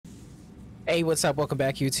Hey, what's up? Welcome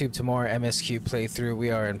back, YouTube, to more MSQ playthrough. We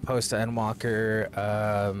are in Post Endwalker,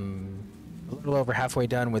 a little over halfway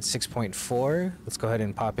done with 6.4. Let's go ahead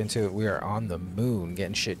and pop into it. We are on the moon,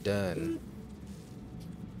 getting shit done.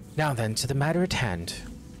 Now then, to the matter at hand.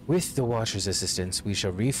 With the Watcher's assistance, we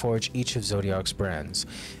shall reforge each of Zodiac's brands,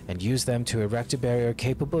 and use them to erect a barrier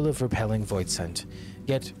capable of repelling Void Scent.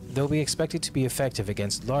 Yet, though we expect it to be effective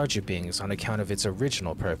against larger beings on account of its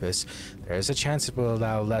original purpose, there is a chance it will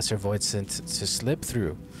allow lesser Void Scent to slip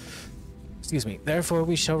through. Excuse me. Therefore,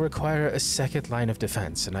 we shall require a second line of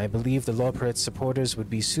defense, and I believe the Loperit's supporters would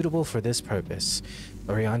be suitable for this purpose.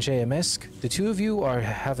 Oriange and Misk, the two of you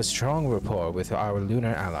have a strong rapport with our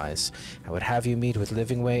lunar allies. I would have you meet with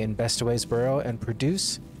Livingway and Bestaway's Burrow and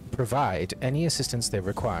provide any assistance they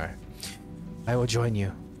require. I will join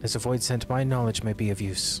you, as a Void Scent my knowledge may be of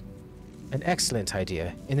use. An excellent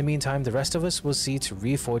idea. In the meantime, the rest of us will see to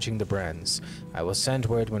reforging the brands. I will send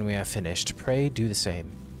word when we have finished. Pray do the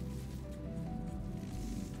same.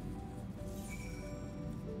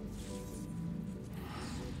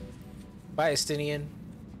 Bye, Estinian.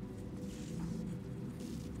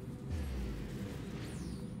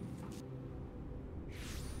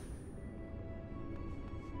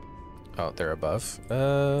 Oh, they're above.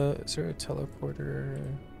 Is there a teleporter?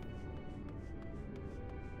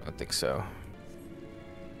 I don't think so.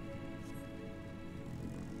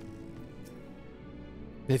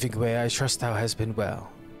 Livingway, I trust thou hast been well.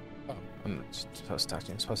 I'm supposed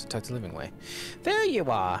to talk to Livingway. There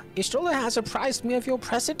you are. Istrola has apprised me of your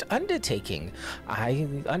present undertaking. I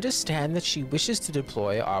understand that she wishes to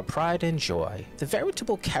deploy our pride and joy, the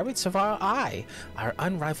veritable carrots of our eye, our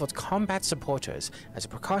unrivaled combat supporters, as a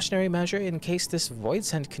precautionary measure in case this Void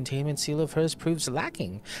Scent containment seal of hers proves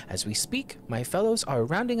lacking. As we speak, my fellows are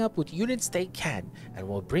rounding up what units they can, and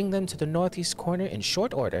will bring them to the northeast corner in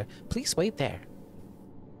short order. Please wait there.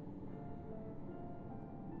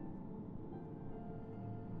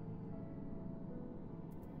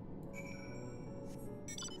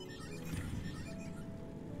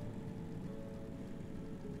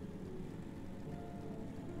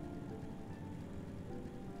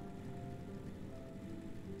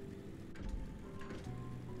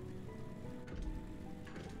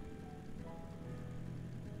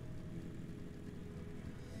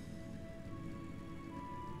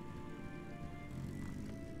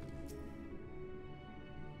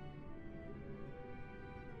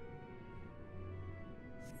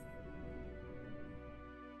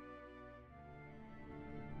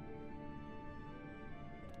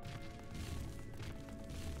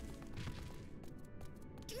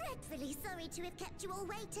 Dreadfully sorry to have kept you all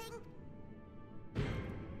waiting.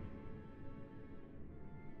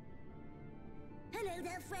 Hello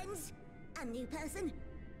there, friends. A new person.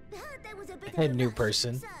 Heard there was a bit of a new rush,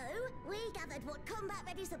 person. So we gathered what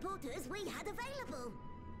combat-ready supporters we had available.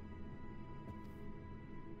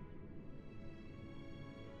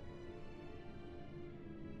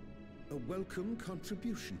 A welcome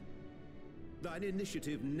contribution. Thine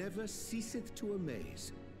initiative never ceaseth to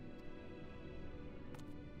amaze.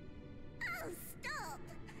 Oh, stop!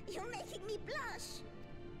 You're making me blush!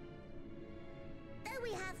 Though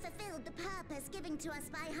we have fulfilled the purpose given to us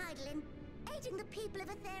by Heidelin, aiding the people of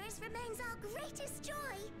Aetheris remains our greatest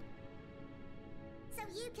joy. So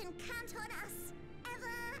you can count on us, ever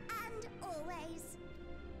and always.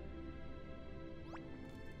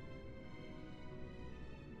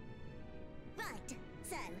 Right,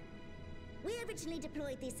 so, we originally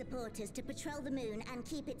deployed these supporters to patrol the moon and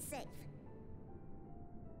keep it safe.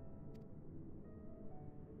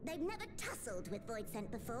 They've never tussled with Void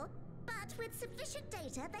Scent before, but with sufficient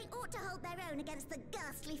data, they ought to hold their own against the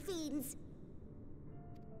ghastly fiends.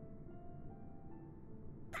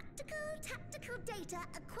 Practical, tactical data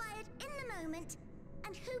acquired in the moment,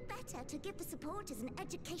 and who better to give the supporters an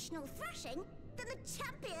educational thrashing than the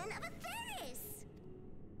champion of Aetheris?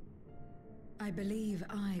 I believe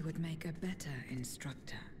I would make a better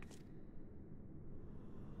instructor.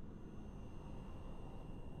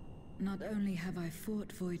 Not only have I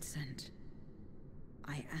fought Void Scent,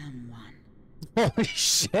 I am one. Holy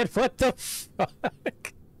shit, what the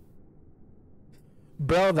fuck?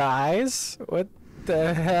 Bro, the eyes? What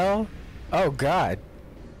the hell? Oh god.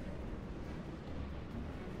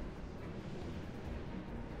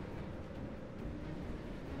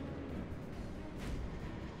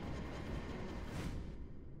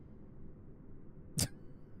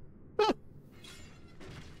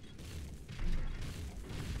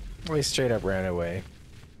 We straight up ran away.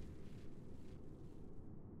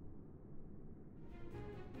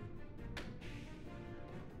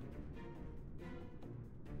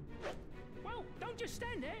 Well, don't just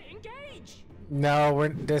stand there, engage! No,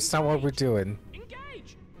 that's not what we're doing.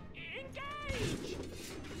 Engage! Engage!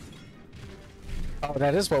 Oh,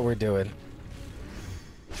 that is what we're doing.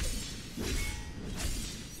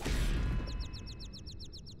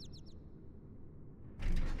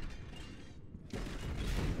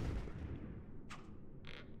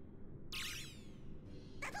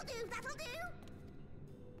 That'll do, that'll do!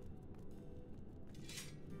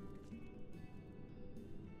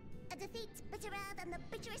 A defeat bitterer than the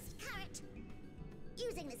bitterest carrot.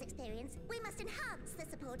 Using this experience, we must enhance the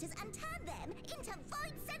supporters and turn them into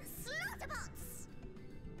void-sense slaughterbots!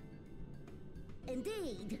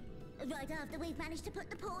 Indeed. Right after we've managed to put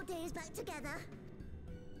the poor dears back together.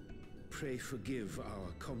 Pray forgive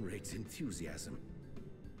our comrade's enthusiasm.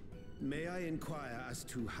 May I inquire as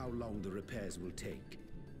to how long the repairs will take?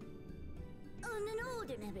 On an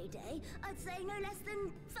ordinary day, I'd say no less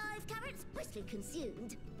than 5 carrots briskly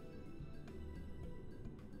consumed.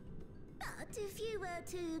 But if you were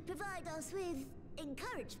to provide us with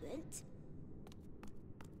encouragement,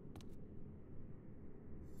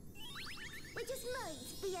 we just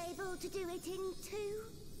might be able to do it in 2.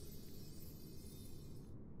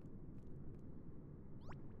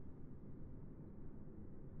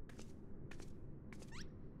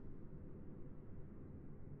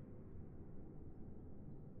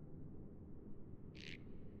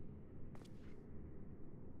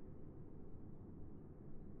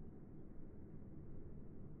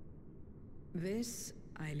 This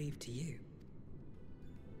I leave to you.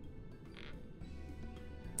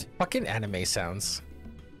 Fucking anime sounds.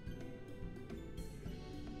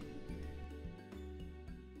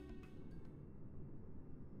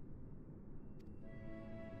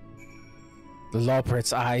 The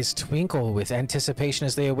Lawprit's eyes twinkle with anticipation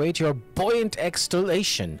as they await your buoyant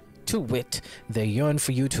extolation. To wit, they yearn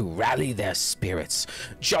for you to rally their spirits.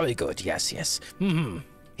 Jolly good, yes, yes. Here,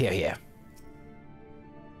 here.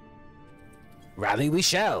 Rally we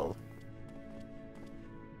shall.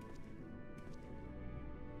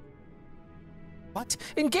 What?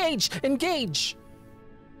 Engage! Engage!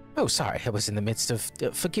 Oh, sorry, I was in the midst of...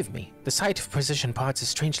 forgive me. The sight of precision parts is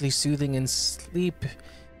strangely soothing and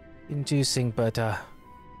sleep-inducing, but,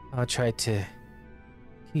 I'll try to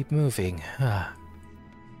keep moving.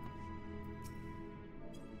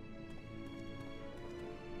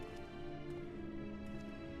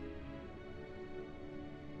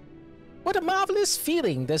 What a marvelous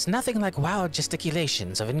feeling! There's nothing like wild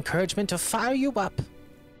gesticulations of encouragement to fire you up.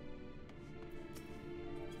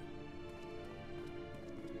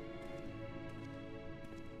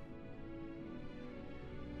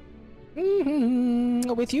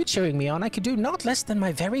 With you cheering me on, I could do not less than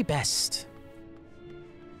my very best.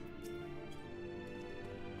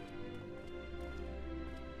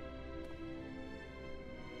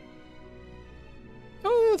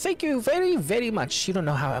 Oh, thank you very, very much. You don't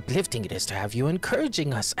know how uplifting it is to have you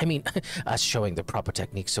encouraging us. I mean, us showing the proper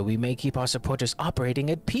technique so we may keep our supporters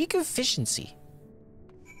operating at peak efficiency.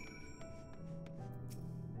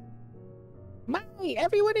 My,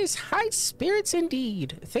 everyone is high spirits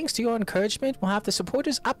indeed. Thanks to your encouragement, we'll have the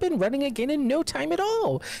supporters up and running again in no time at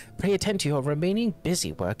all. Pray attend to your remaining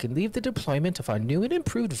busy work and leave the deployment of our new and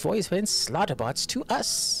improved voice vent slaughterbots to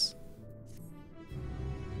us.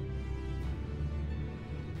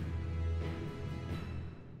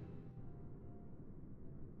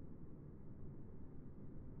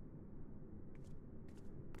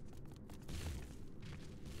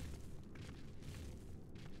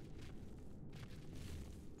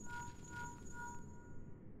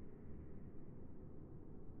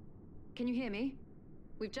 Can you hear me?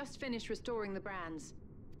 We've just finished restoring the brands.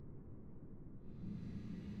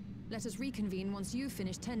 Let us reconvene once you've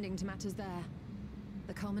finished tending to matters there.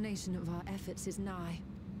 The culmination of our efforts is nigh.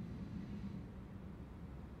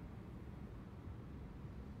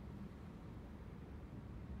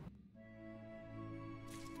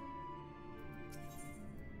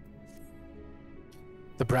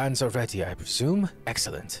 The brands are ready, I presume?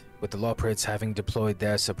 Excellent. With the Lawprit's having deployed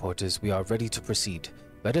their supporters, we are ready to proceed.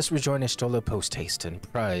 Let us rejoin Estola post-haste and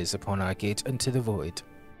prise upon our gate into the void.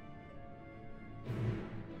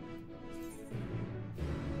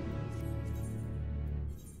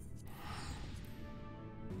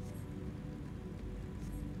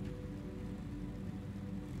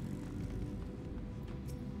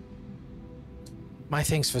 My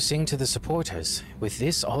thanks for seeing to the supporters. With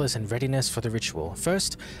this, all is in readiness for the ritual.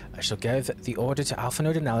 First, I shall give the order to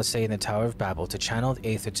Alphanode and Alice in the Tower of Babel to channel the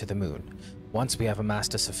Aether to the moon. Once we have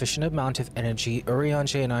amassed a sufficient amount of energy,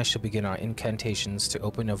 Urianger and I shall begin our incantations to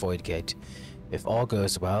open a void gate. If all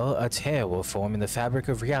goes well, a tear will form in the fabric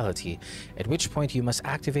of reality, at which point you must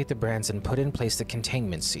activate the brands and put in place the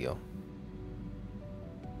containment seal.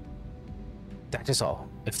 That is all.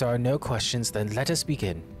 If there are no questions, then let us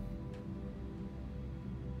begin.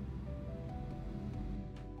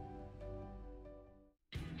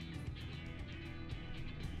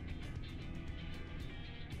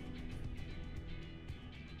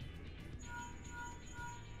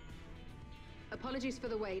 Apologies for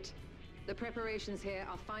the wait. The preparations here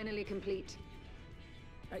are finally complete.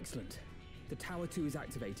 Excellent. The Tower 2 is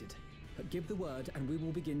activated. Give the word and we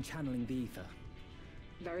will begin channeling the ether.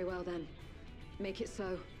 Very well then. Make it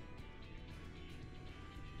so.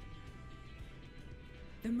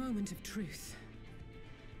 The moment of truth.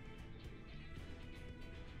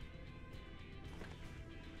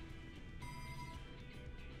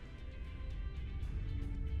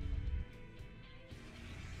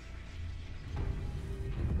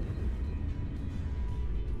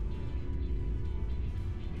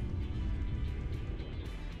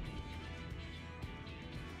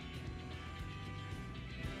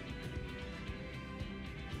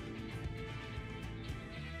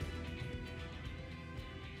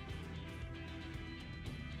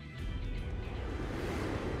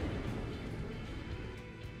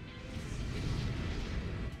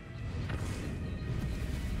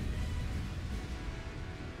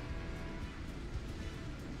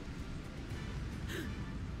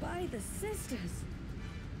 By the sisters!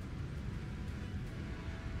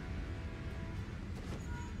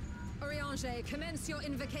 Oriange, commence your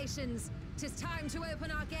invocations. 'Tis time to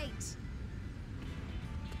open our gate.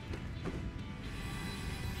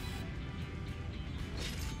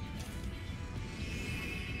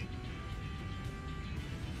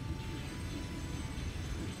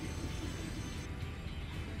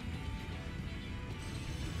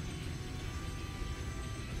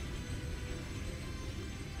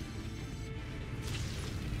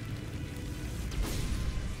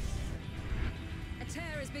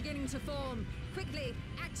 Beginning to form. Quickly,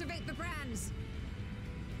 activate the brands.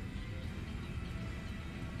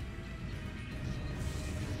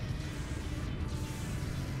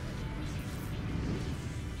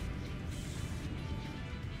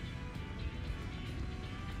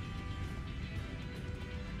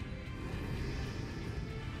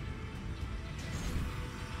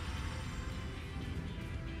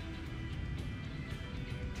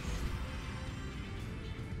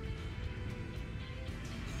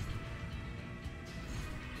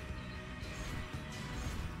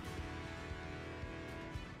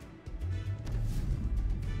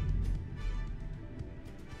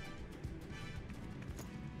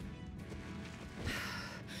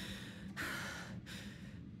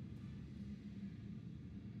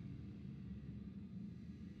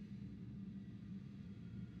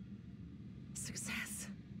 Success.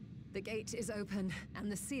 The gate is open,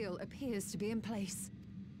 and the seal appears to be in place.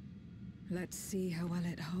 Let's see how well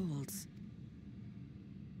it holds.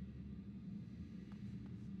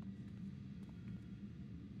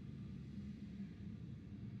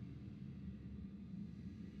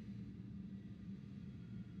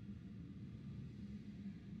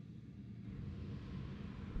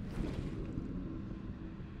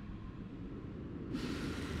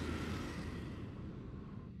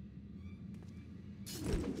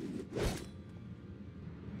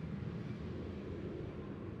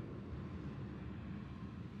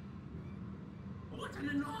 What an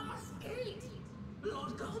enormous gate!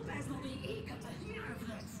 Lord Golbez will be eager to hear of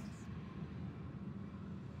this.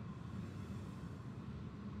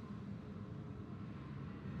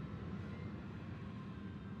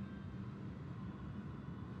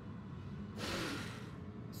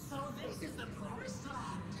 So this is the promised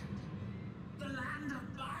land. The land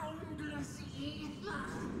of boundless ether.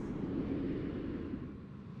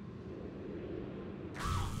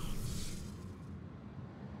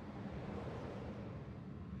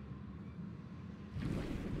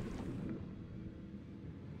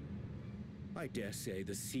 I dare say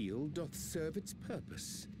the seal doth serve its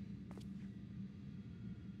purpose.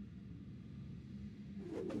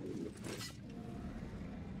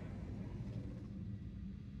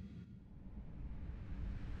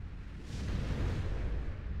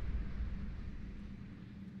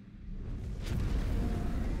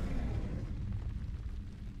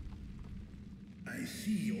 I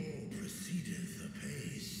see all proceedeth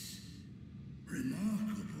apace.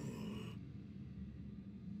 Remarkable.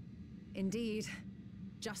 Indeed.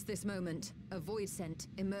 Just this moment, a void scent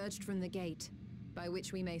emerged from the gate, by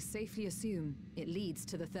which we may safely assume it leads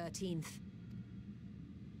to the 13th.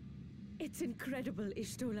 It's incredible,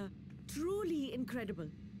 Ishtola. Truly incredible.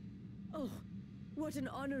 Oh, what an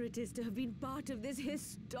honor it is to have been part of this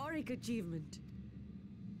historic achievement.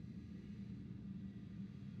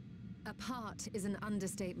 A part is an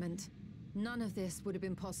understatement. None of this would have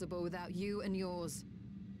been possible without you and yours.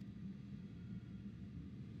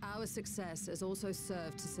 Our success has also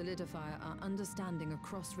served to solidify our understanding of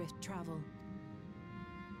cross-rift travel.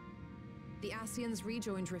 The Ascians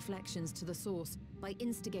rejoined reflections to the source by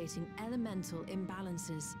instigating elemental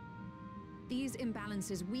imbalances. These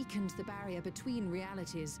imbalances weakened the barrier between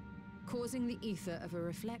realities, causing the ether of a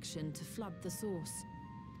reflection to flood the source.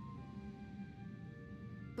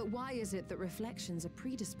 But why is it that reflections are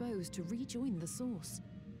predisposed to rejoin the source?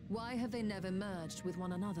 Why have they never merged with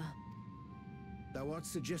one another? Thou art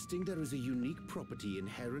suggesting there is a unique property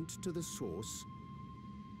inherent to the source,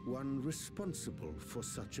 one responsible for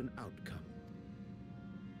such an outcome.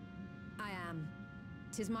 I am.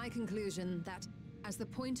 'Tis my conclusion that, as the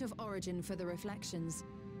point of origin for the reflections,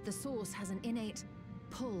 the source has an innate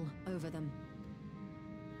pull over them.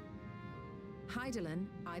 Hydaelyn,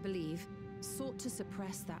 I believe, sought to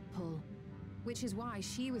suppress that pull, which is why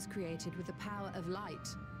she was created with the power of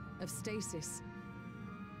light, of stasis.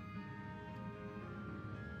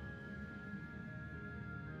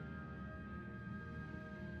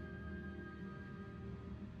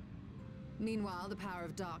 Meanwhile, the power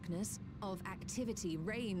of darkness, of activity,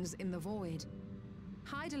 reigns in the void.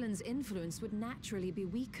 Hydaelyn's influence would naturally be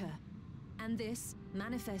weaker, and this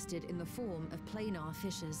manifested in the form of planar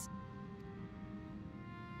fissures.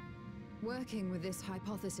 Working with this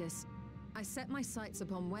hypothesis, I set my sights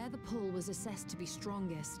upon where the pull was assessed to be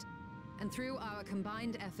strongest, and through our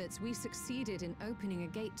combined efforts, we succeeded in opening a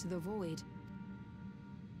gate to the void.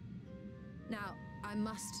 Now, I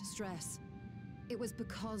must stress, it was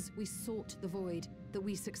because we sought the void that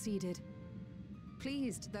we succeeded.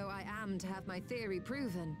 Pleased though I am to have my theory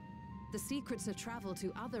proven, the secrets of travel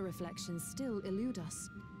to other reflections still elude us.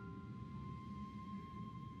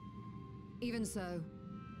 Even so,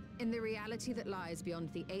 in the reality that lies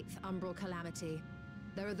beyond the 8th umbral calamity,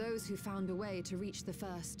 there are those who found a way to reach the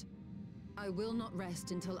first. I will not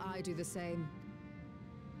rest until I do the same.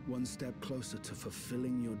 One step closer to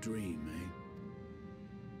fulfilling your dream, eh?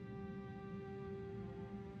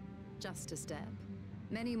 Just a step.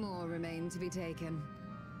 Many more remain to be taken.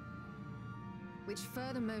 Which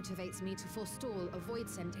further motivates me to forestall a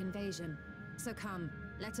void-sent invasion. So come,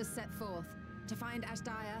 let us set forth, to find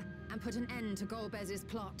Ashdaya and put an end to Golbez's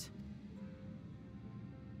plot.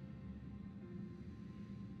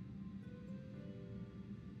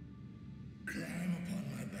 Climb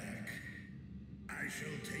upon my back. I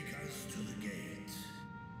shall take us to the gate.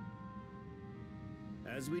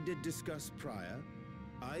 As we did discuss prior,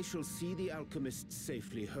 I shall see the alchemists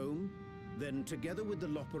safely home, then together with the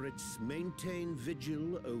Loporrits maintain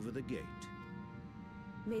vigil over the gate.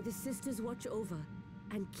 May the sisters watch over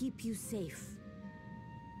and keep you safe.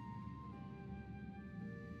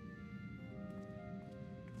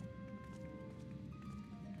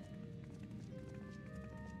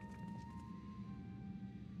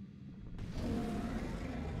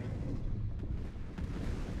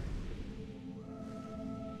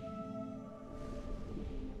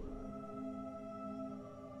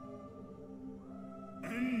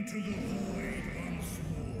 Into the void once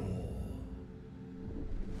more.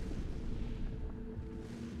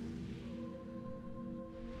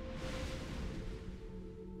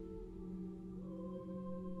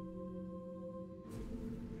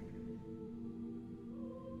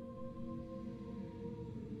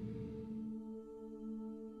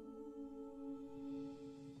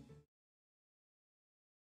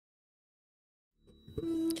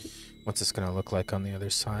 What's this gonna look like on the other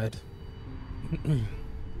side?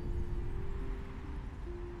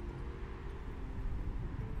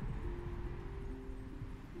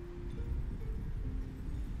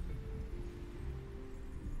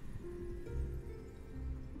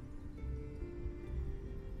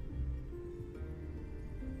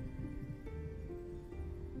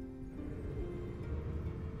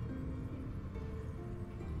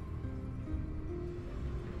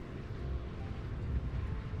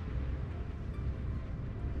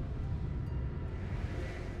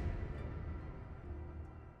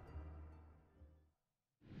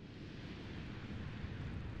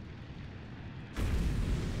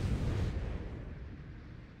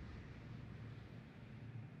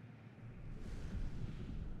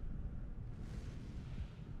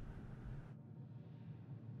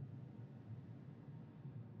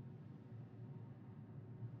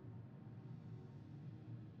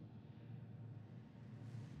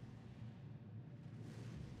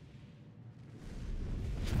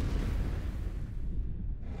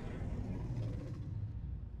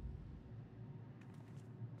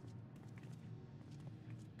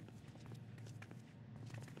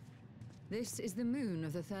 This is the moon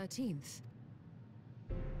of the 13th.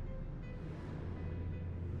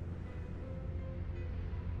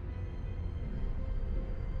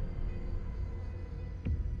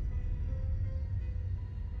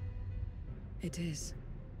 It is.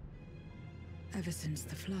 Ever since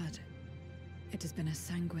the flood, it has been a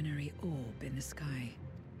sanguinary orb in the sky.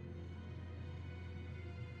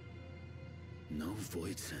 No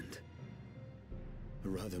void scent. A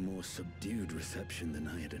rather more subdued reception than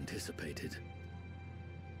I had anticipated.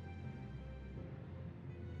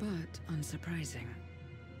 But unsurprising,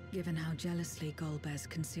 given how jealously Golbez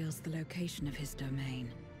conceals the location of his domain.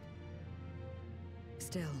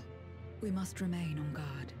 Still, we must remain on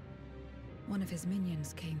guard. One of his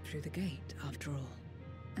minions came through the gate, after all,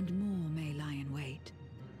 and more may lie in wait.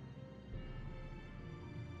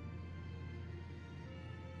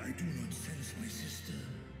 I do not sense my sister.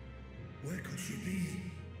 Where could she be?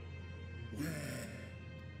 Where?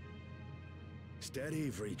 Steady,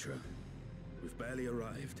 Vritra. We've barely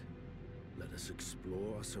arrived. Let us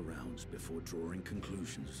explore our surrounds before drawing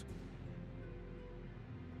conclusions.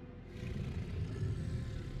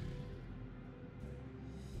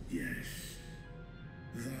 Yes,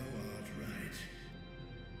 thou art right.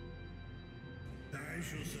 I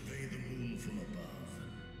shall survey the moon from above.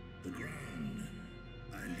 The ground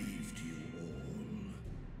I leave to you all.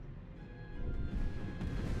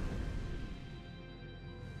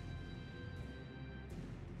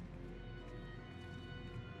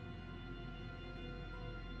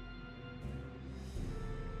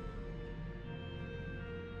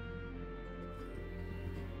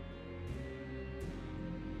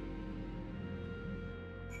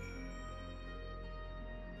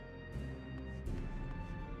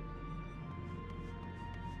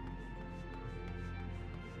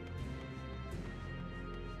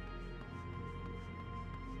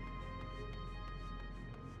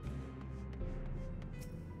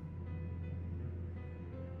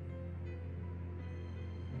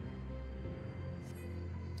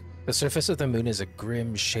 The surface of the moon is a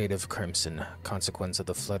grim shade of crimson, consequence of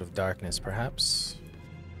the flood of darkness, perhaps?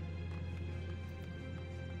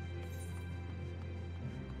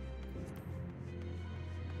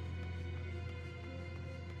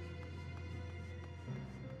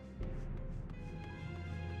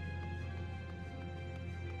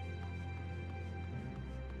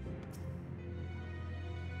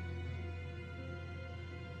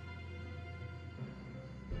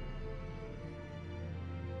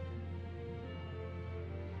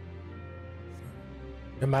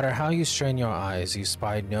 No matter how you strain your eyes, you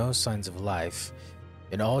spy no signs of life.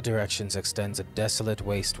 In all directions extends a desolate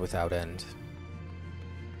waste without end.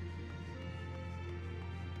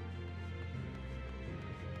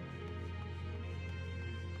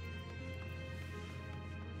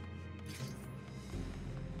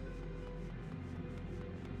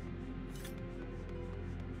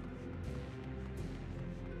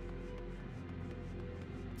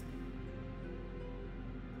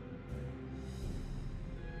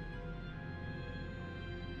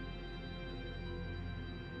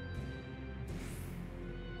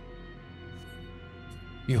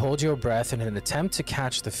 You hold your breath in an attempt to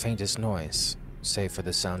catch the faintest noise. Save for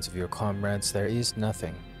the sounds of your comrades, there is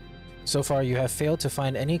nothing. So far, you have failed to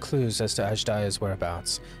find any clues as to Ajdaya's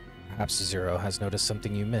whereabouts. Perhaps Zero has noticed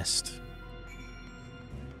something you missed.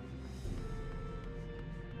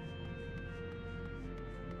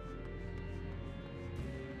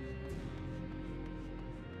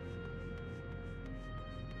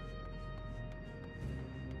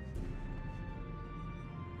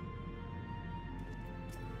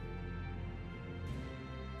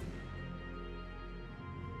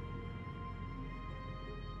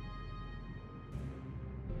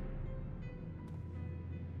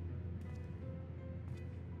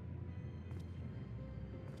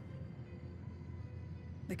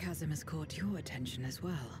 The chasm has caught your attention as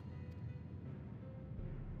well.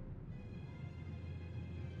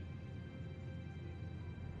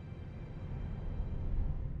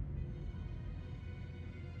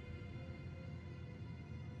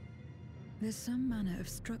 There's some manner of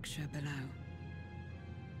structure below.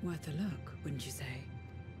 Worth a look, wouldn't you say?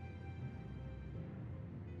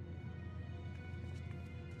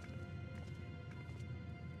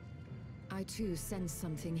 I too sense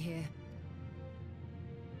something here.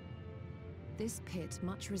 This pit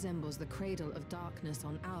much resembles the cradle of darkness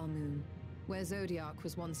on our moon, where Zodiac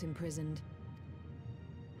was once imprisoned.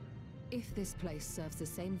 If this place serves the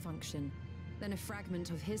same function, then a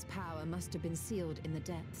fragment of his power must have been sealed in the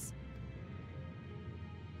depths.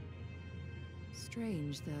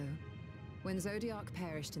 Strange, though. When Zodiac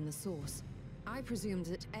perished in the Source, I presumed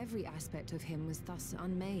that every aspect of him was thus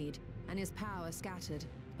unmade, and his power scattered,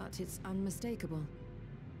 but it's unmistakable.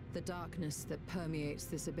 The darkness that permeates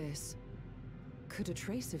this abyss. Could a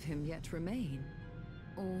trace of him yet remain?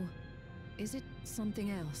 Or is it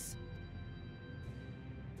something else?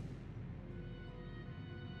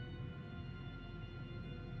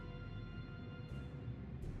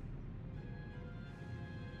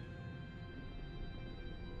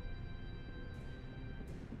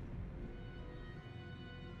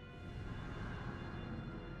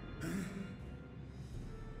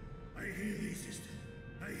 sister.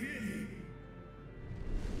 I hear thee.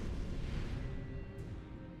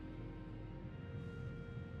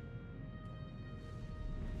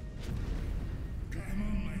 Climb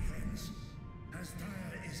on, my friends.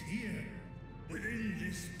 Astaya is here, within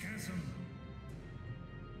this chasm.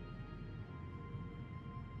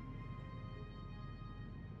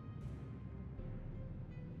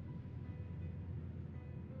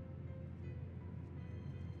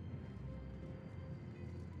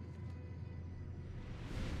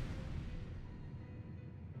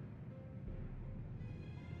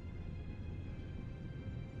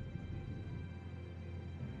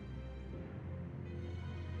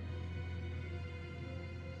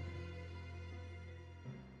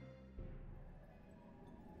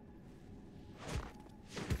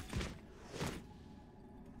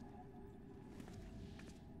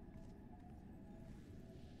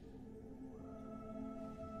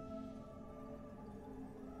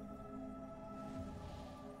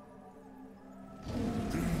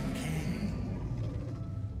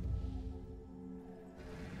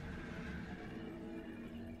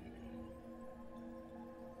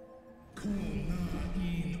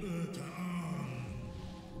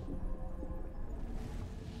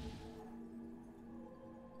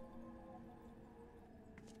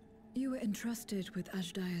 You were entrusted with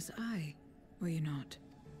Ajdaya's eye, were you not?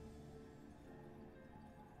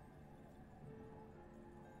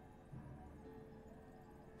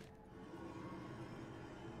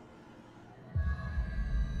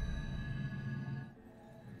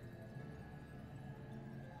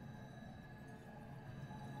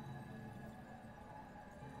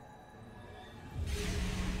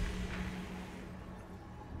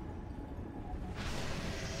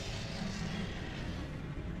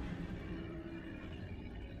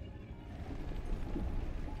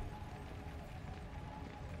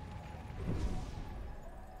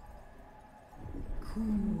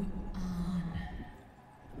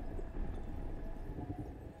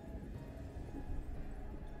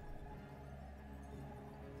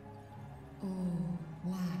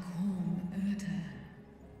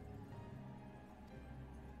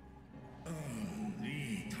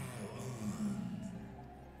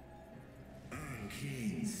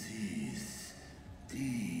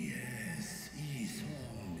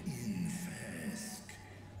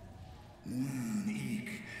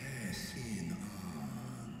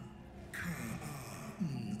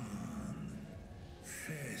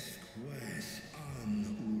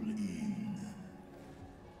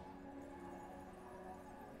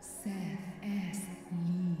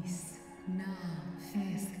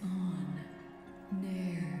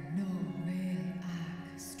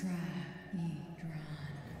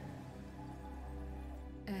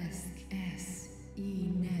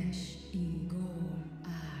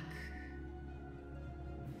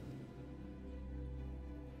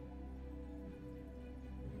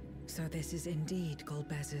 So this is indeed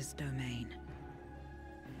Golbez's domain.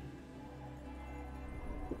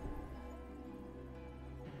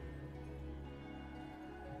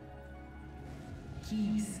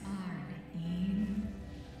 Kies are in.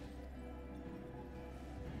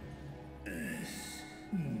 Es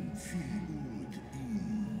fiud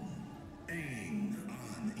in. Ein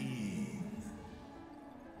an in.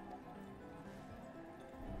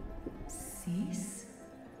 Sis?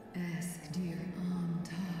 Ask dear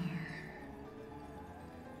Antar.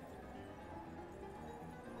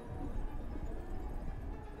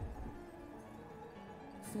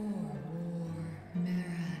 For war,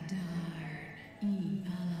 Meradarn,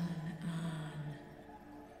 Alan an.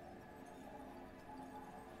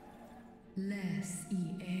 Les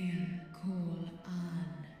el kol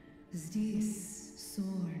an. Zdis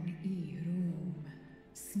sorn rum.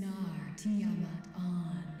 Snar tiamat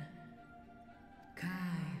an.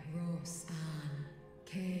 Kai ros an.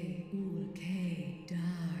 Ke ul ke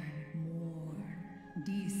darn morn.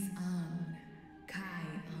 Dis an. Kai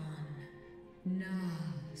an. Na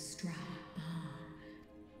stra an.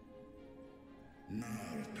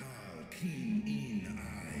 Nar tal kin in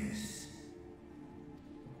eyes.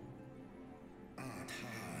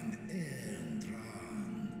 Athan endran.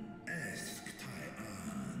 Esk tai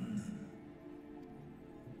an.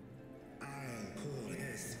 I'll call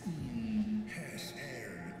es in. Hes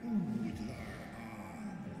udlar an.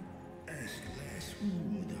 Esk les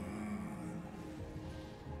udan.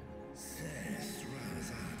 Ses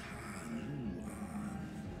razat han luan.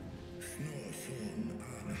 Snoson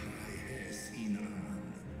an hai hes in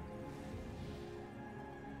an.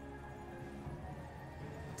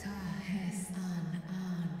 Ta hes an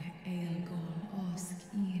elgol osk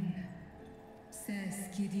in. Ses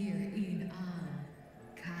kidir in an.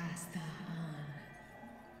 Casta an.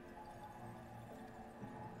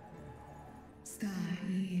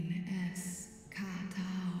 in es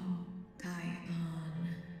katao kai an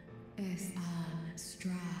es an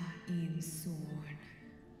stra in sorn.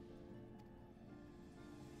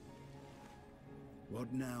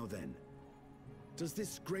 What now, then? Does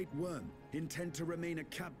this great worm intend to remain a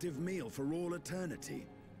captive meal for all eternity,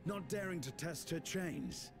 not daring to test her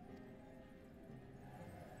chains?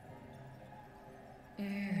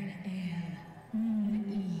 Ern el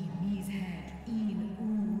mis head in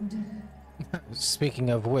ood. Speaking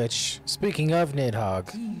of which, speaking of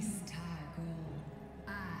Nidhogg. Dis targol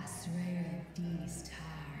asrael dis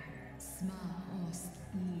tar sma osk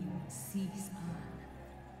in sis an.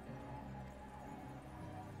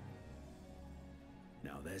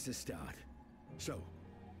 Now there's a start. So,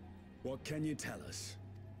 what can you tell us?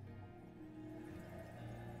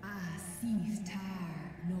 Asis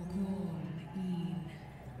tar nokol in.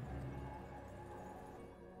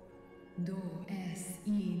 Do es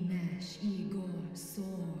inesh igor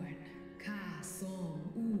sorn ka som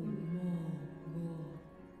ul mo go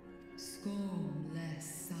skom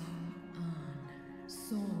les sam an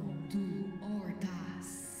som du ortas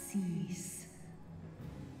sis.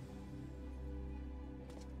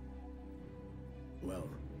 Well,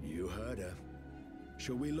 you heard her.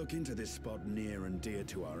 Shall we look into this spot near and dear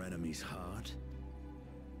to our enemy's heart?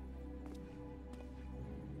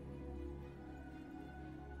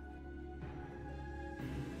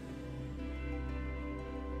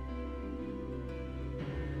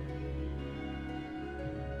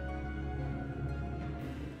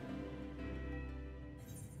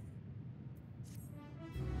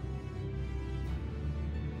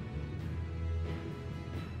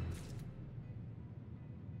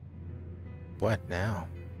 What now?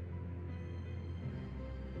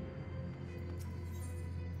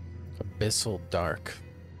 Abyssal dark.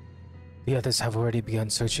 The others have already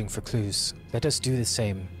begun searching for clues. Let us do the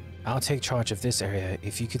same. I'll take charge of this area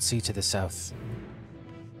if you could see to the south.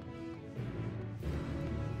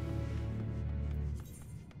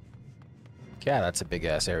 Yeah, that's a big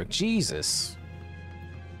ass area. Jesus.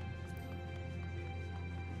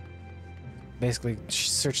 Basically,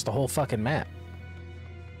 search the whole fucking map.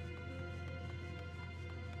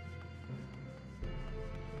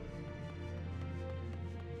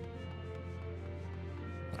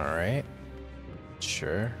 Alright.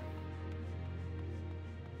 Sure.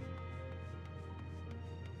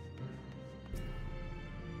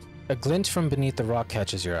 A glint from beneath the rock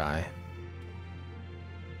catches your eye.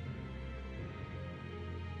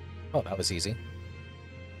 Oh, that was easy.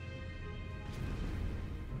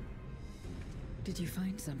 Did you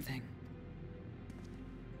find something?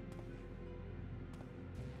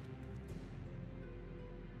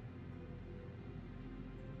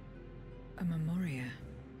 A memoria.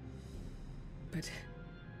 But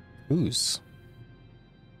whose?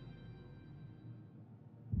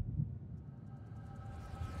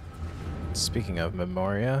 Speaking of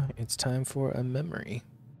memoria, it's time for a memory.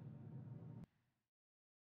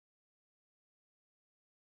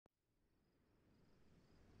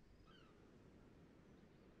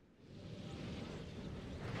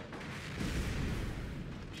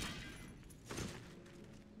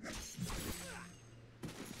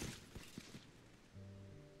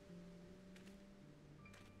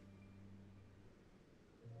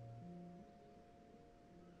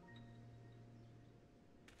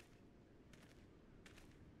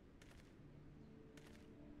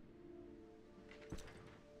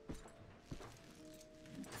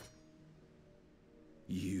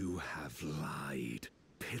 You have lied,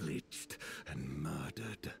 pillaged, and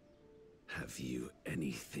murdered. Have you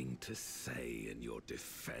anything to say in your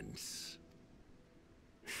defense?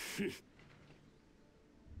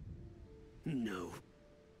 No.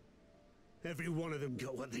 Every one of them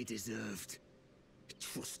got what they deserved.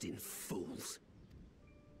 Trusting fools.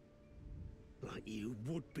 Like you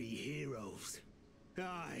would-be heroes.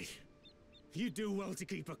 Aye. You do well to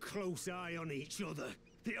keep a close eye on each other.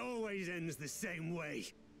 It always ends the same way.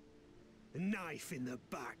 A knife in the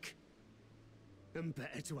back. And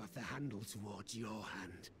better to have the handle towards your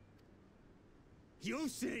hand. You'll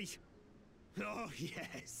see! Oh,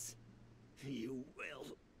 yes. You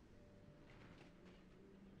will.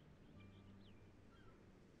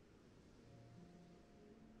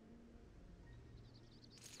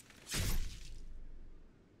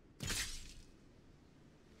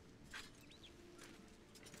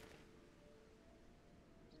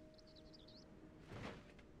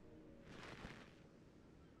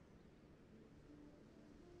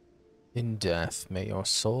 In death, may your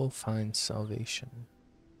soul find salvation.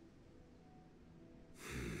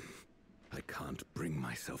 I can't bring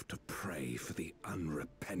myself to pray for the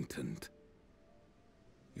unrepentant.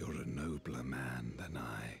 You're a nobler man than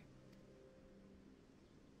I.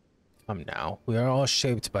 Come now, we are all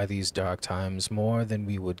shaped by these dark times more than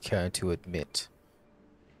we would care to admit.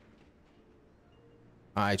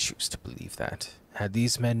 I choose to believe that. Had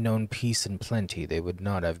these men known peace and plenty, they would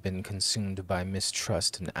not have been consumed by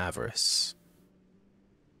mistrust and avarice.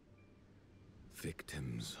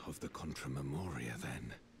 Victims of the Contra Memoria,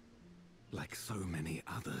 then. Like so many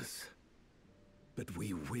others. But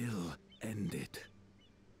we will end it.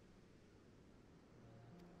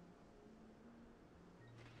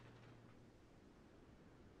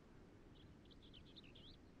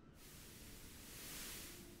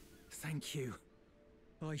 Thank you.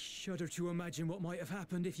 I shudder to imagine what might have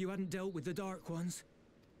happened if you hadn't dealt with the Dark Ones.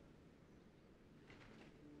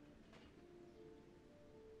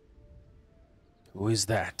 Who is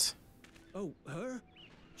that? Oh, her?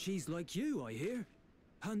 She's like you, I hear.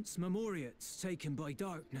 Hunts Memoriates taken by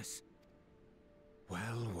darkness.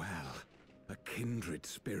 Well, well. A kindred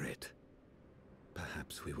spirit.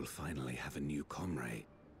 Perhaps we will finally have a new comrade.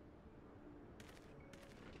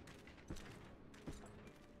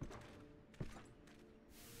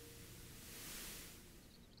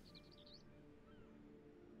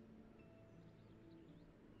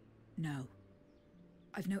 No.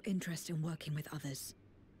 I've no interest in working with others.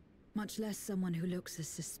 Much less someone who looks as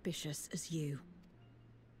suspicious as you.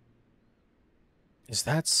 Is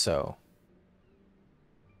that so?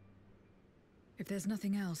 If there's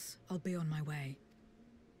nothing else, I'll be on my way.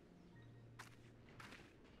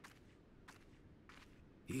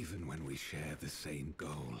 Even when we share the same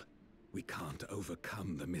goal, we can't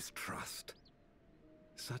overcome the mistrust.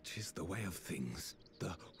 Such is the way of things,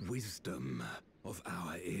 the wisdom of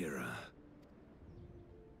our era.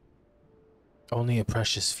 Only a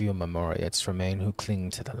precious few Memoriates remain who cling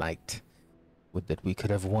to the light. Would that we could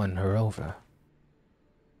have won her over.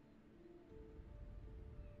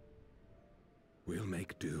 We'll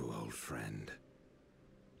make do, old friend.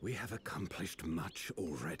 We have accomplished much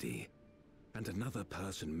already, and another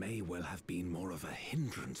person may well have been more of a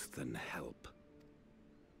hindrance than help.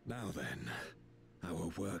 Now then, our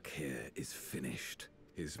work here is finished.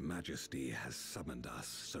 His Majesty has summoned us,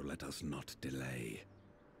 so let us not delay.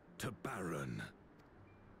 To Baron.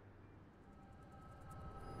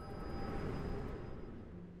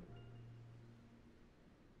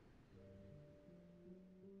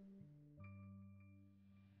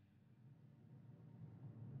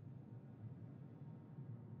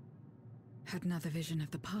 Had another vision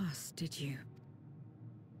of the past, did you?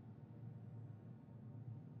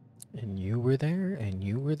 And you were there, and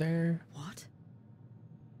you were there? What?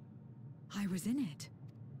 I was in it.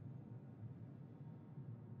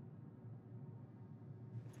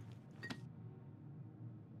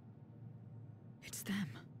 It's them.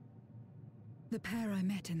 The pair I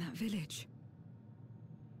met in that village.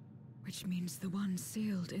 Which means the one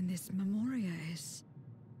sealed in this Memoria is...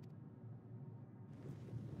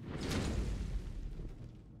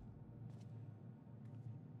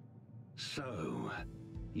 So,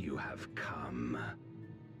 you have come.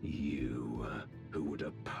 You, who would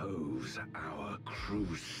oppose our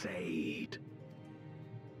crusade.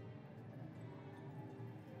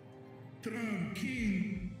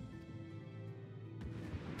 Tranquil.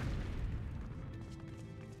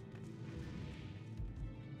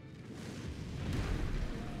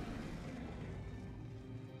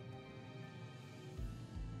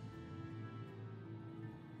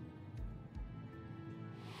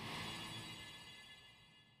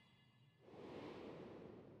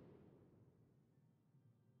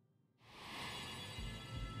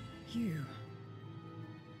 You.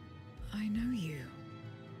 I know you.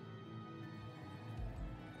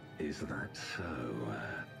 Is that so?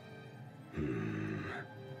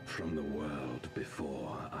 From the world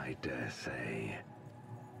before, I dare say.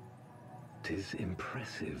 'Tis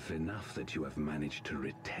impressive enough that you have managed to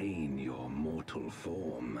retain your mortal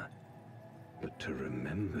form, but to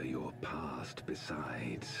remember your past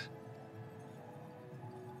besides.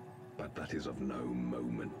 But that is of no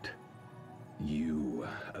moment. You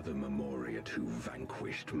are the Memoriate who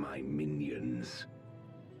vanquished my minions,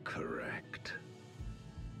 correct?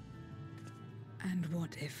 And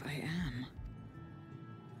what if I am?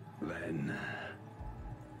 Then,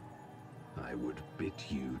 I would bid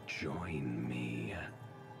you join me.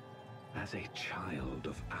 As a child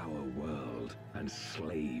of our world and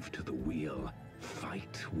slave to the wheel,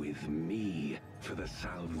 fight with me for the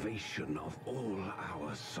salvation of all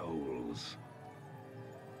our souls.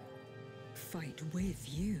 Fight with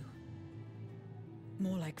you.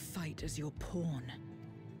 More like fight as your pawn.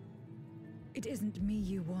 It isn't me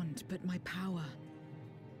you want, but my power.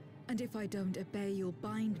 And if I don't obey, you'll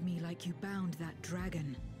bind me like you bound that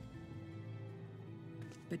dragon.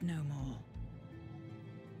 But no more.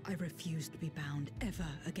 I refuse to be bound ever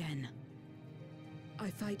again. I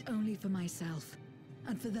fight only for myself,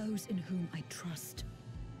 and for those in whom I trust.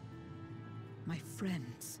 My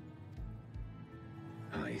friends.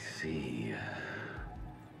 I see.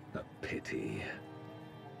 A pity.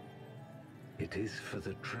 It is for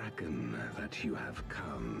the dragon that you have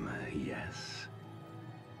come, yes?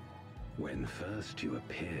 When first you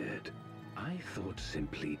appeared, I thought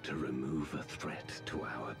simply to remove a threat to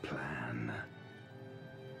our plan.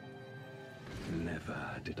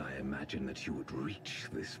 Never did I imagine that you would reach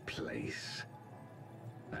this place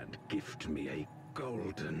and gift me a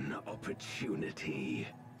golden opportunity.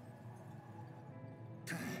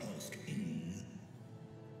 Ask in.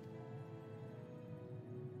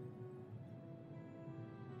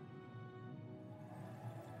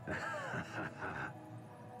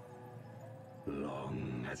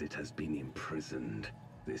 Long as it has been imprisoned,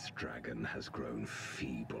 this dragon has grown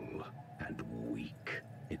feeble and weak,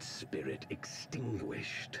 its spirit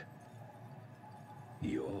extinguished.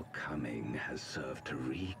 Your coming has served to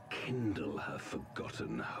rekindle her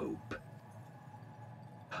forgotten hope.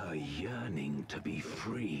 Her yearning to be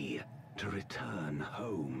free, to return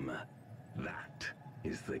home. That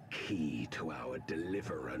is the key to our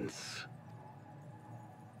deliverance.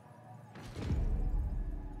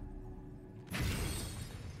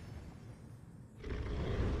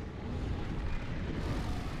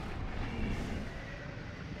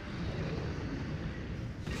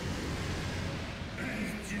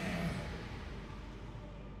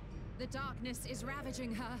 The darkness is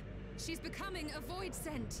ravaging her. She's becoming a void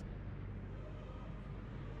scent.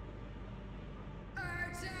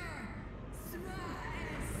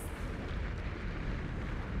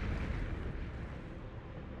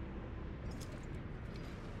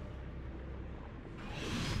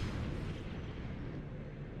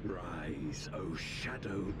 Rise, O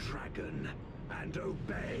Shadow Dragon, and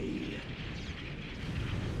obey!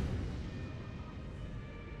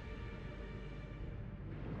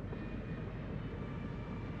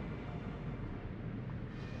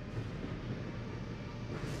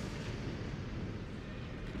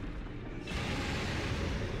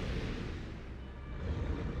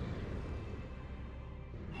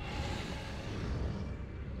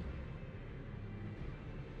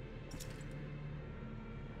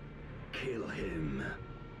 Kill him.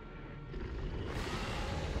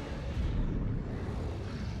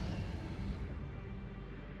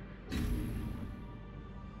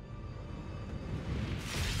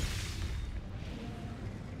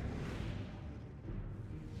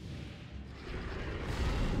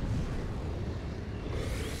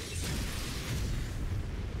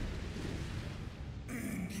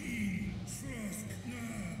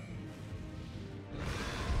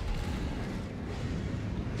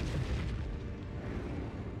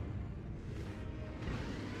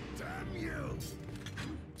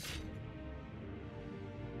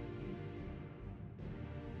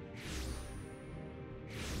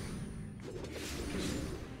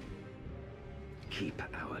 Keep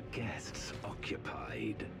our guests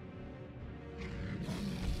occupied.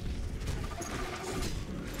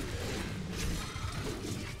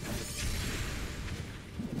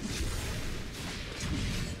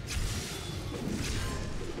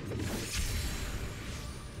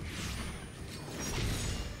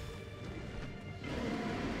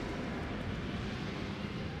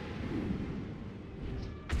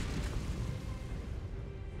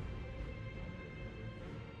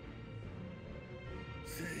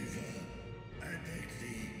 Save her. I beg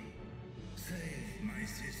thee. Save my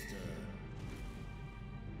sister.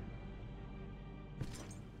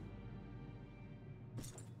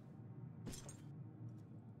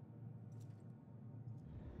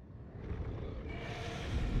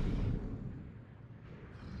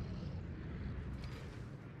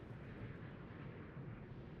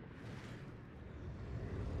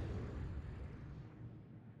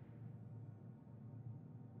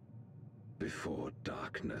 Before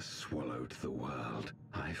darkness swallowed the world,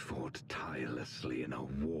 I fought tirelessly in a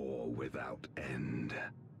war without end.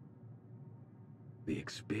 The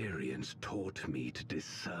experience taught me to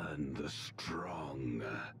discern the strong,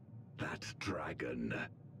 that dragon,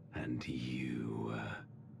 and you.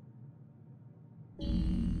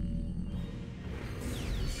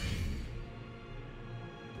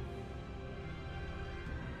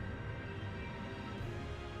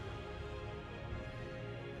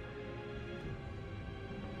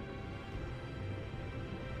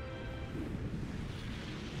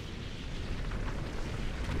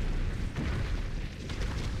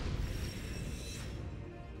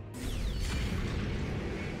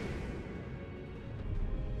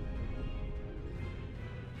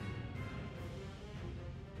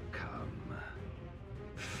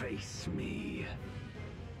 face me.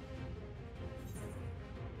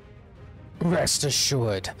 Rest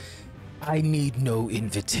assured, I need no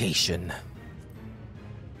invitation.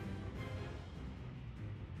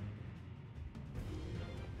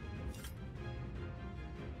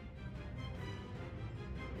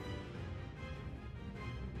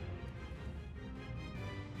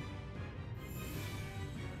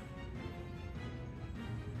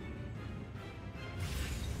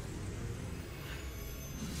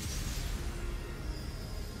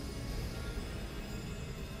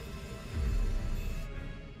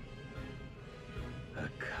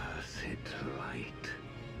 Accursed light.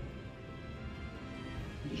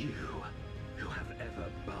 You, who have ever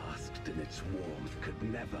basked in its warmth, could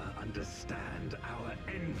never understand our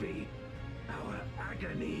envy, our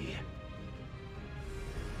agony.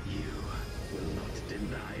 You will not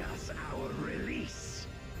deny us our release.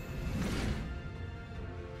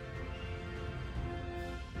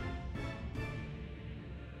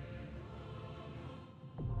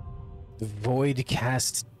 The Void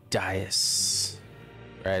Cast Dice.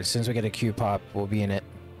 Alright, as soon as we get a Q pop, we'll be in it.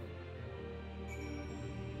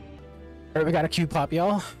 Alright, we got a Q pop,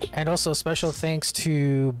 y'all. And also special thanks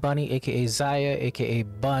to Bunny, aka Zaya, aka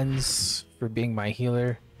Buns, for being my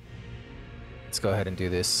healer. Let's go ahead and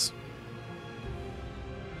do this.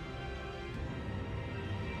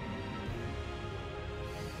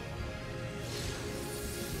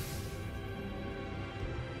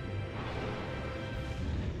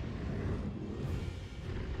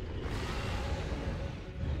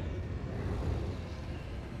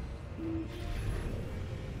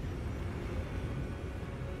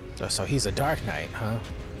 So he's a Dark Knight, huh?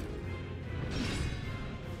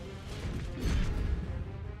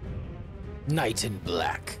 Knight in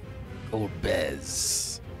Black. Old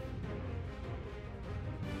Bez.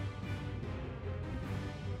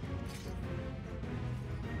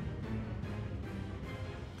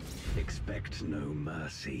 Expect no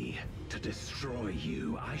mercy. To destroy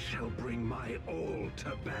you, I shall bring my all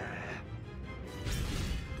to bear.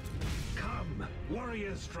 Come,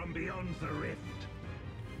 warriors from beyond the rift.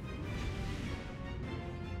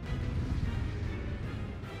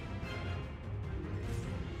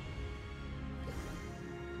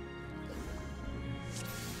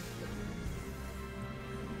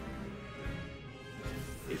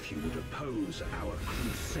 If you would oppose our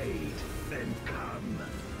crusade, then come.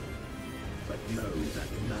 But know that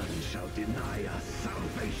none shall deny us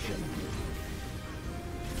salvation.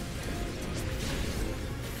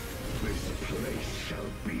 This place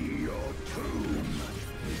shall be your tomb.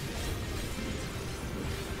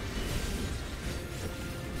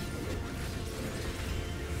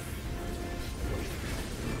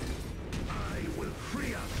 I will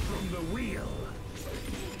free us from the wheel.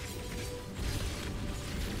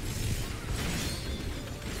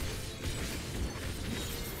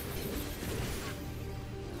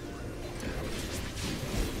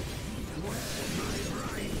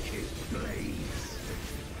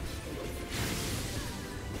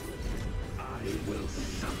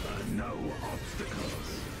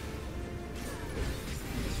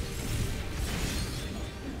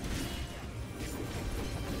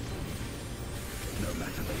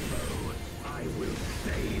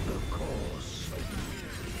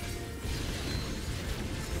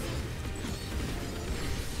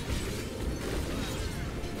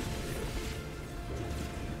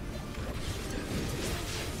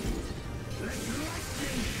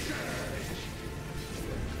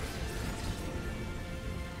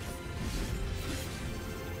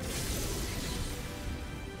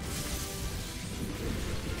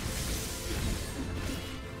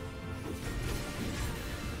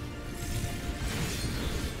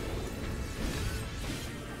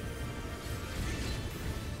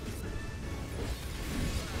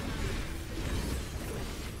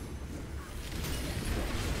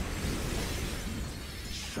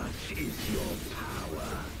 Such is your power.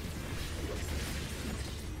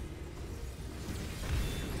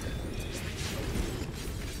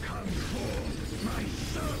 Come forth, my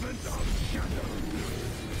servant of shadow.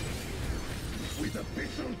 With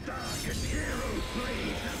Abyssal dark and hero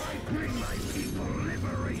blade, I bring my people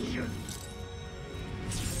liberation.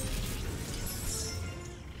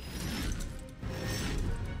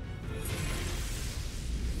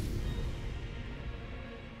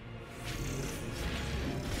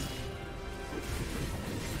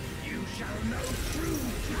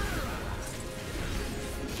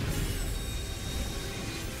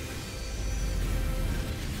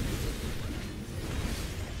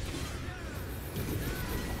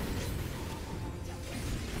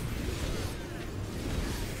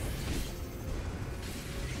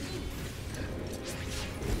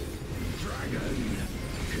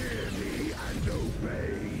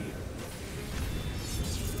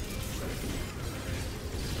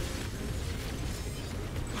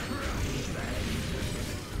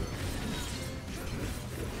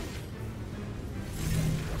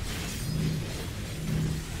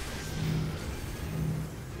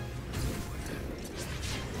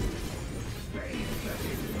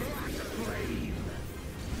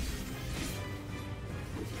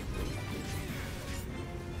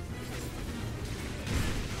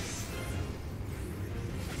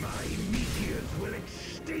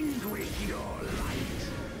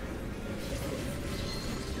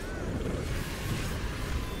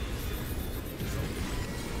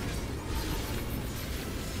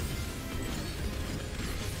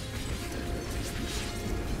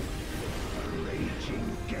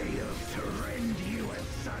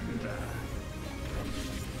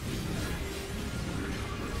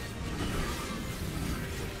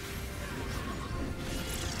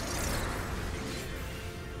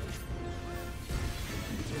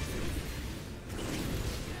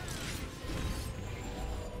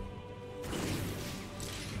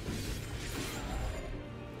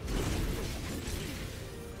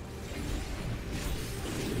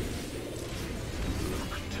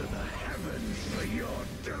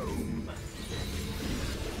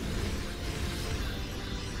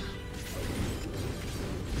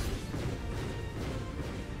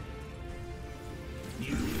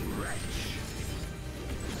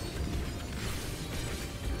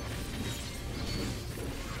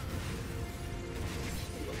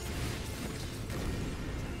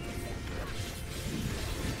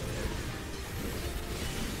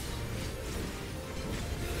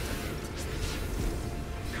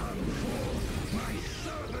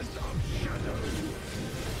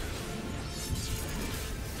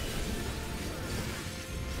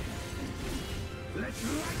 Let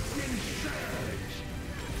lightning surge!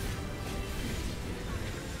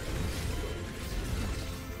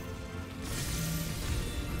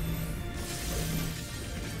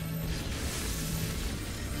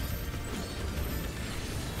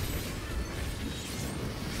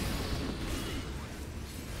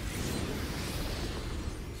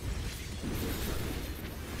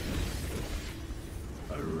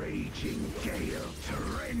 A raging gale to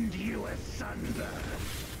rend you asunder!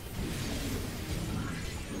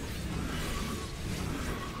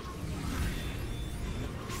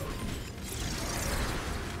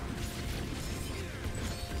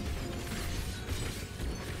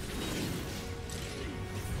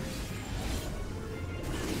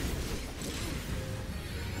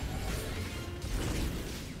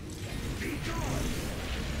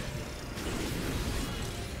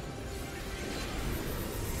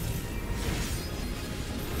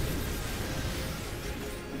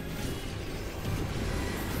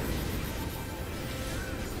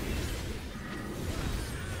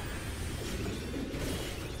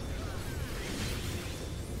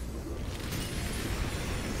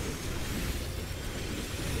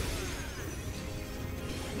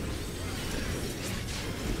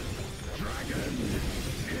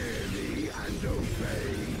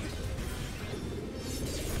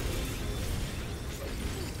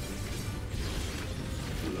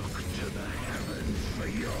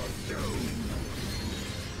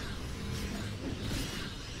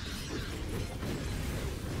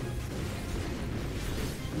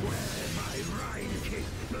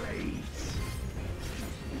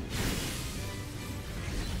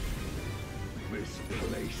 This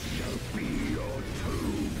place shall be your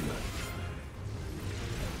tomb.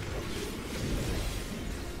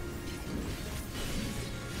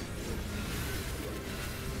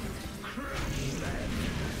 Crush them.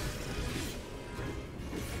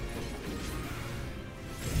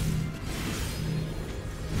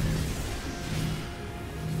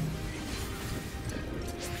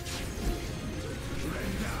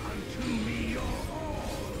 Render unto me your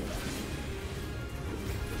all.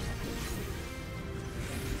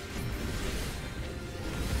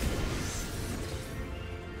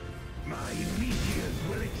 My meteors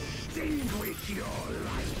will extinguish your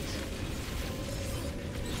light.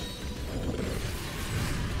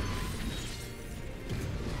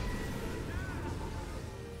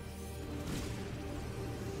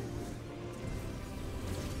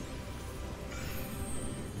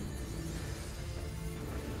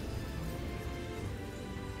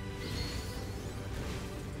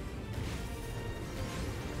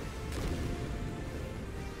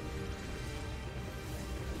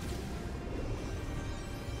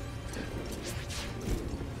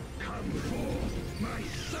 Come forth, my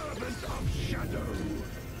servant of shadow!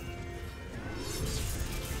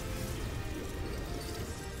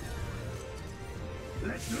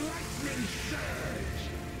 Let lightning surge!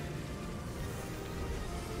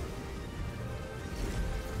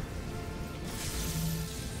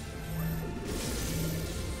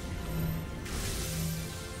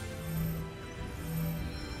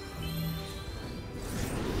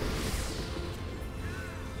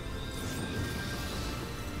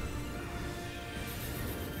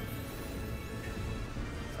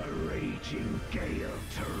 A raging gale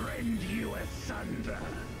to rend you asunder.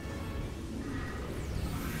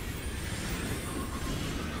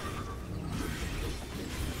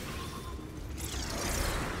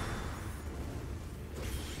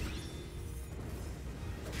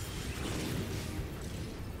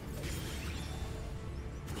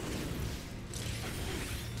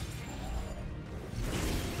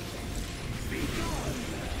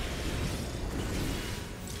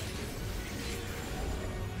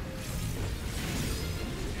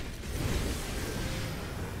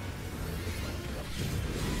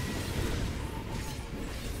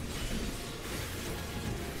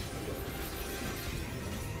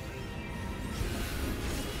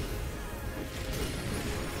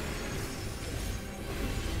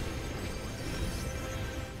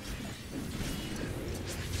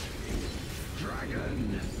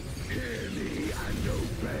 Dragon, hear me and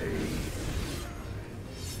obey.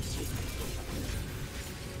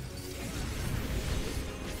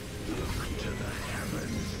 Look to the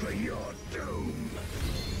heavens for your doom.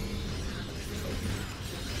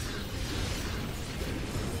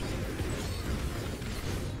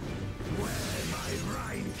 Where my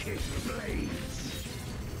Rhine-kissed blades.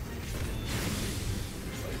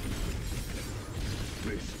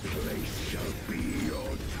 This place shall be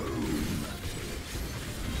your tomb.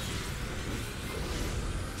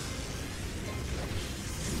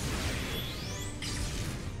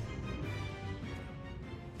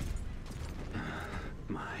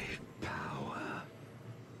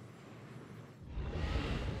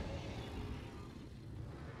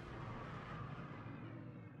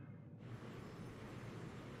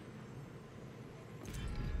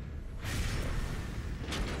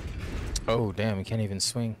 Oh, damn, he can't even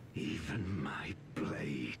swing. Even my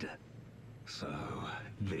blade. So,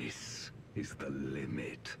 this is the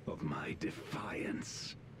limit of my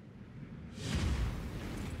defiance.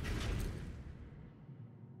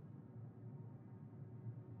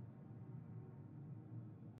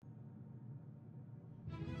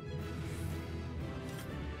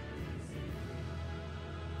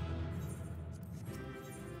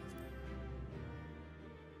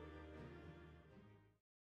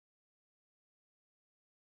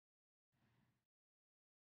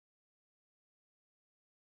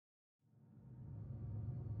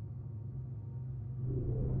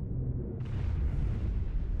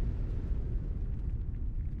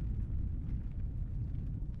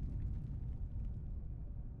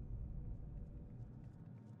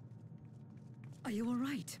 Are you all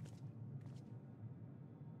right?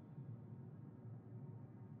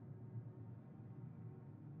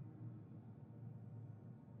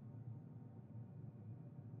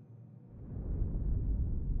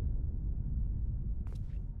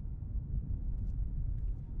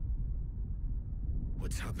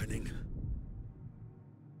 What's happening?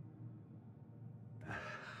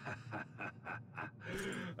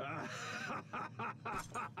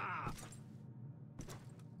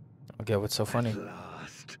 Okay, what's so funny? At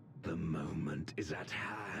last, the moment is at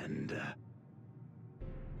hand.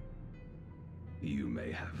 You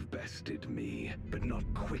may have bested me, but not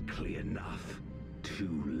quickly enough.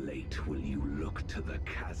 Too late will you look to the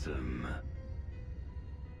chasm.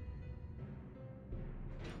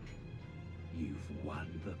 You've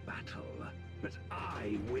won the battle, but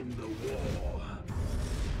I win the war.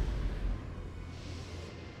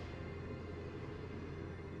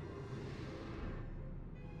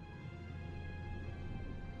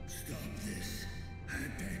 Stop this. I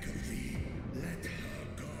beg of thee, let her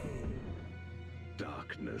go.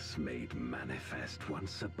 Darkness made manifest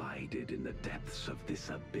once abided in the depths of this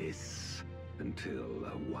abyss, until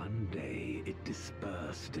one day it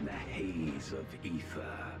dispersed in a haze of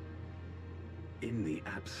ether. In the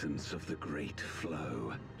absence of the great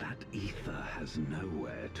flow, that ether has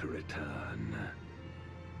nowhere to return.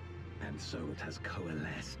 And so it has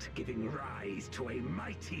coalesced, giving rise to a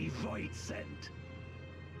mighty void scent.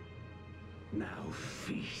 Now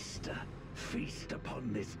feast. Feast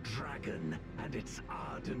upon this dragon and its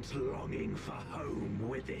ardent longing for home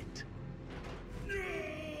with it.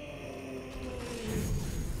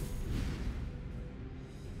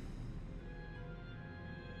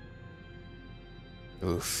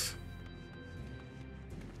 Oof.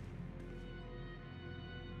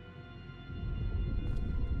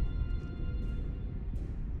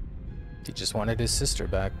 He just wanted his sister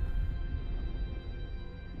back.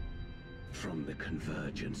 From the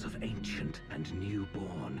convergence of ancient and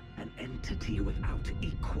newborn, an entity without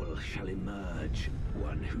equal shall emerge,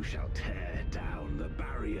 one who shall tear down the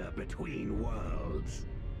barrier between worlds.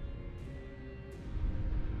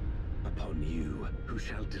 Upon you, who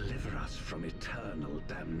shall deliver us from eternal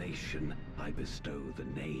damnation, I bestow the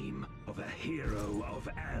name of a hero of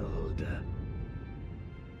Eld.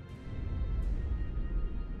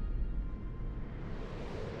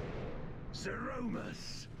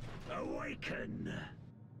 Zeromus, awaken!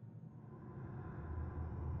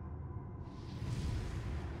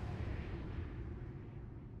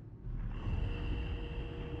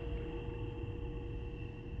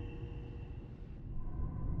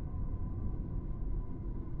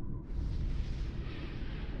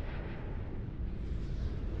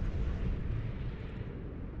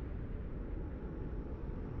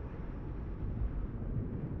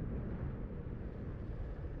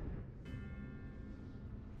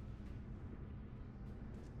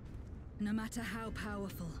 No matter how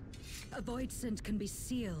powerful, a void scent can be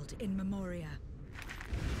sealed in Memoria.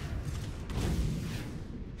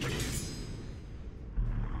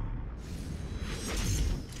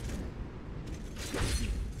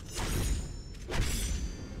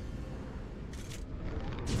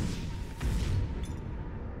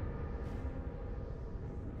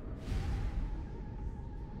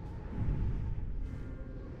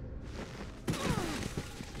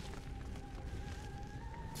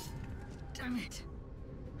 Damn it.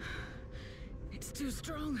 It's too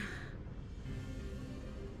strong.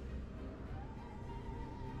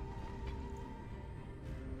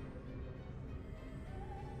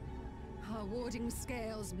 Our warding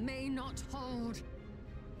scales may not hold.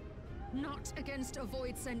 Not against a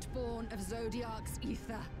void scent born of Zodiac's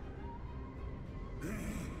ether.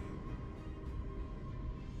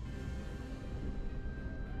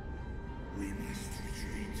 We must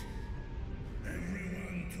retreat.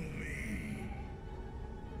 Everyone to me.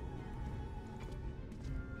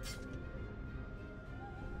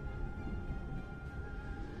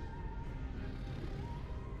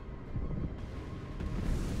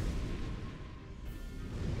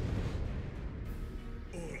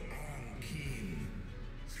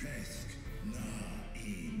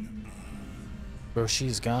 Bro,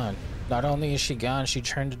 she's gone. Not only is she gone, she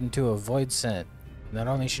turned into a void scent. Not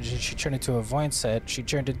only she turned into a void scent, she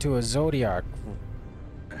turned into a zodiac.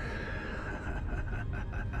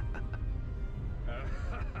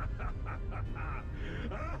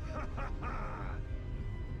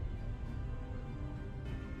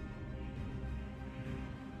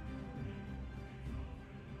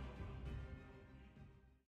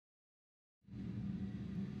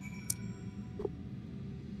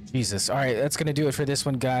 Jesus. All right, that's gonna do it for this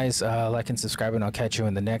one, guys. Like and subscribe, and I'll catch you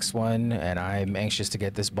in the next one. And I'm anxious to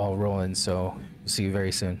get this ball rolling, so see you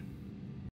very soon.